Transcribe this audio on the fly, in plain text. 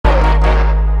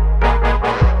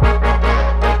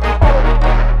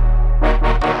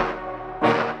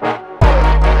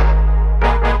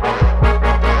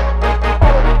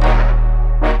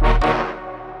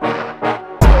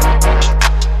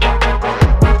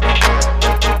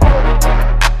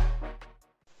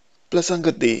Pleasant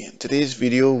good day. In today's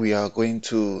video, we are going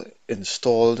to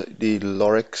install the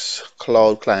Lorex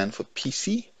Cloud Client for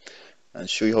PC and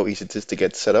show you how easy it is to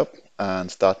get set up and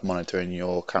start monitoring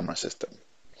your camera system.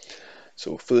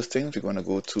 So first thing, we're going to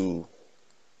go to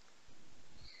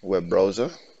web browser,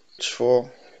 search for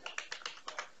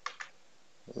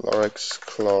Lorex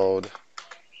Cloud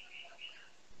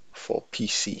for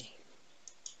PC.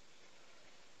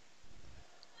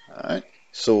 Alright,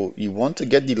 so you want to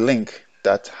get the link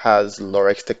that has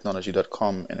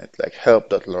lorextechnology.com in it, like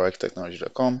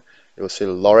help.lorextechnology.com. It will say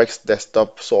Lorex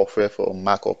desktop software for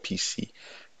Mac or PC.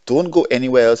 Don't go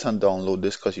anywhere else and download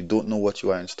this because you don't know what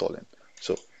you are installing.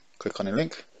 So click on the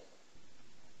link.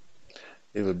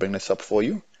 It will bring this up for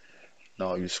you.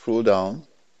 Now you scroll down,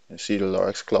 you see the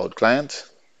Lorex Cloud Client.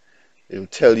 It will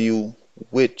tell you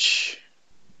which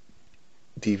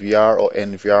DVR or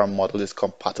NVR model is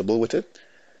compatible with it.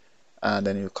 And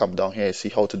then you come down here, see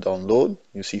how to download.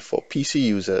 You see for PC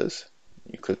users,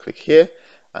 you could click here,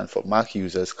 and for Mac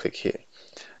users, click here.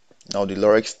 Now the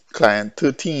Lorex Client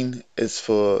 13 is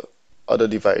for other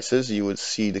devices. You would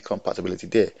see the compatibility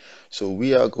there. So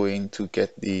we are going to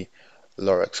get the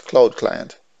Lorex Cloud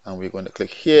Client, and we're going to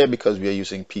click here because we are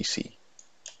using PC.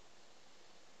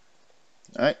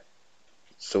 All right,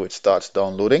 so it starts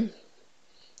downloading,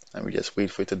 and we just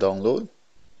wait for it to download.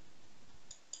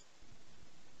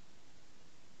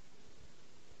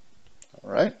 All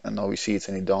right, and now we see it's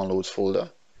in the downloads folder.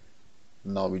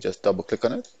 Now we just double click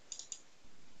on it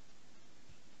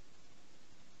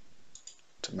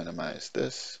to minimize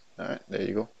this. All right, there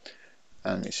you go.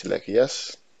 And we select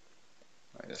yes.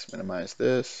 I just minimize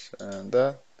this and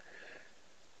that.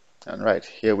 And right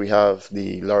here we have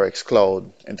the Lorex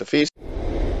Cloud interface.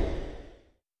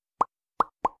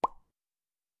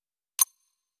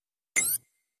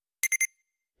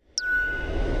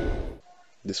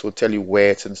 This will tell you where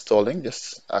it's installing.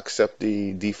 Just accept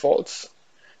the defaults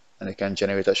and it can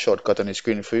generate a shortcut on the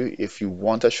screen for you. If you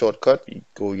want a shortcut, you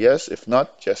go yes. If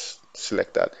not, just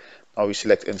select that. Now we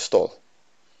select install.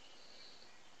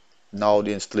 Now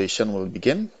the installation will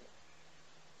begin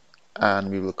and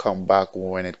we will come back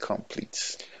when it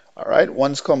completes. Alright,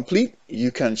 once complete,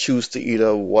 you can choose to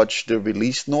either watch the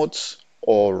release notes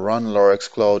or run Lorex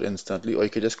Cloud instantly, or you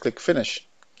can just click finish.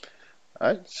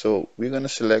 Alright, so we're going to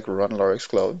select run Lorex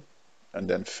Cloud and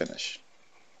then finish.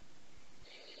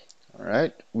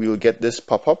 Alright, we will get this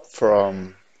pop-up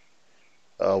from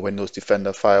Windows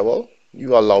Defender Firewall.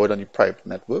 You allow it on your private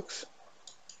networks,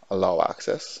 allow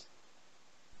access.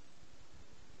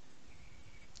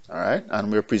 Alright,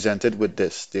 and we're presented with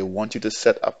this. They want you to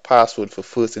set a password for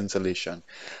first installation.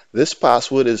 This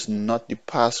password is not the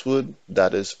password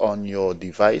that is on your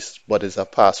device, but is a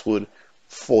password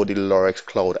for the Lorex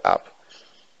Cloud app.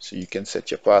 So you can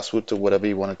set your password to whatever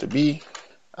you want it to be.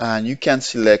 And you can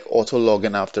select auto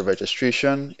login after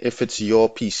registration. If it's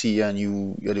your PC and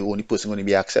you're the only person going to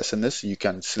be accessing this, you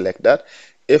can select that.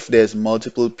 If there's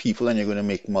multiple people and you're going to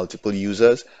make multiple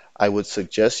users, I would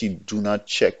suggest you do not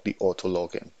check the auto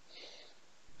login.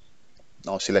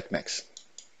 Now select next.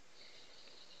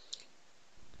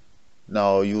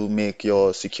 Now you make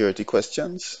your security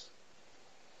questions.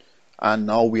 And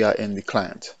now we are in the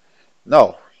client.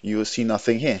 Now you will see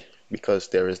nothing here because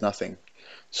there is nothing.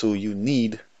 So you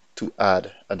need to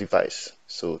add a device.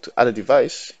 So to add a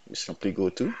device, you simply go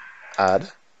to add.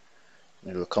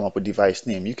 It will come up with device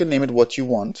name. You can name it what you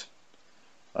want.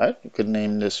 Right? You could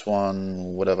name this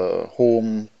one whatever,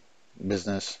 home,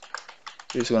 business.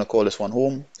 We're just going to call this one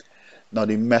home. Now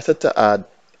the method to add,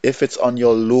 if it's on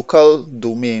your local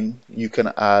domain, you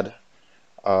can add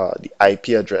the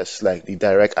IP address, like the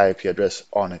direct IP address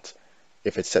on it,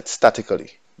 if it's set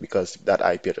statically, because that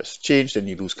IP address changed, then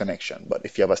you lose connection. But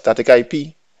if you have a static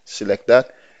IP, select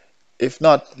that. If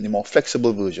not, the more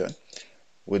flexible version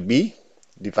would be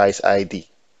device ID,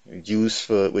 used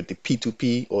with the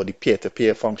P2P or the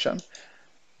peer-to-peer function.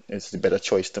 It's the better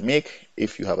choice to make.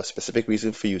 If you have a specific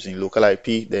reason for using local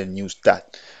IP, then use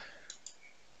that.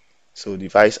 So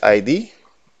device ID,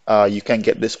 you can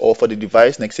get this off of the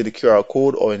device next to the QR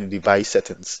code or in the device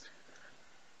settings.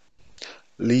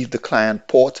 Leave the client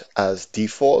port as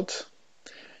default.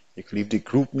 You can leave the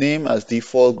group name as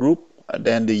default group, and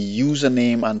then the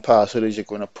username and password that you're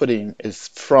going to put in is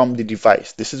from the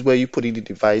device. This is where you put in the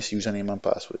device username and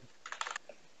password.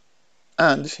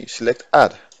 And you select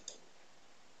add.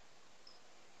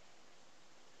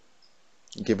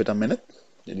 Give it a minute.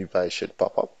 The device should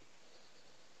pop up.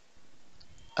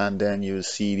 And then you'll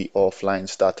see the offline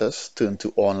status turn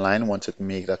to online once it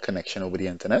makes that connection over the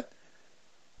internet.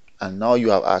 And now you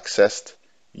have accessed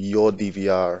your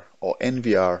DVR or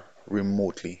NVR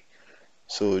remotely.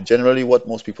 So generally what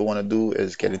most people want to do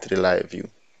is get into the live view.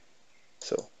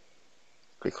 So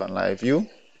click on live view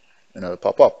and it'll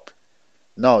pop up.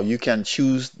 Now you can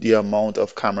choose the amount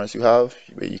of cameras you have.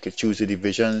 You can choose the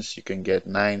divisions. You can get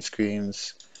 9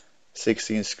 screens,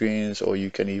 16 screens, or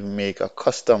you can even make a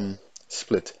custom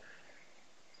split.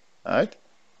 All right.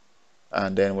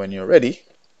 And then when you're ready,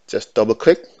 just double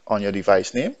click on your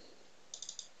device name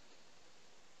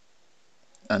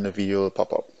and the video will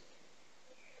pop up.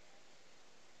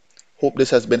 Hope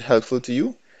this has been helpful to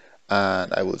you,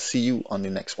 and I will see you on the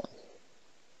next one.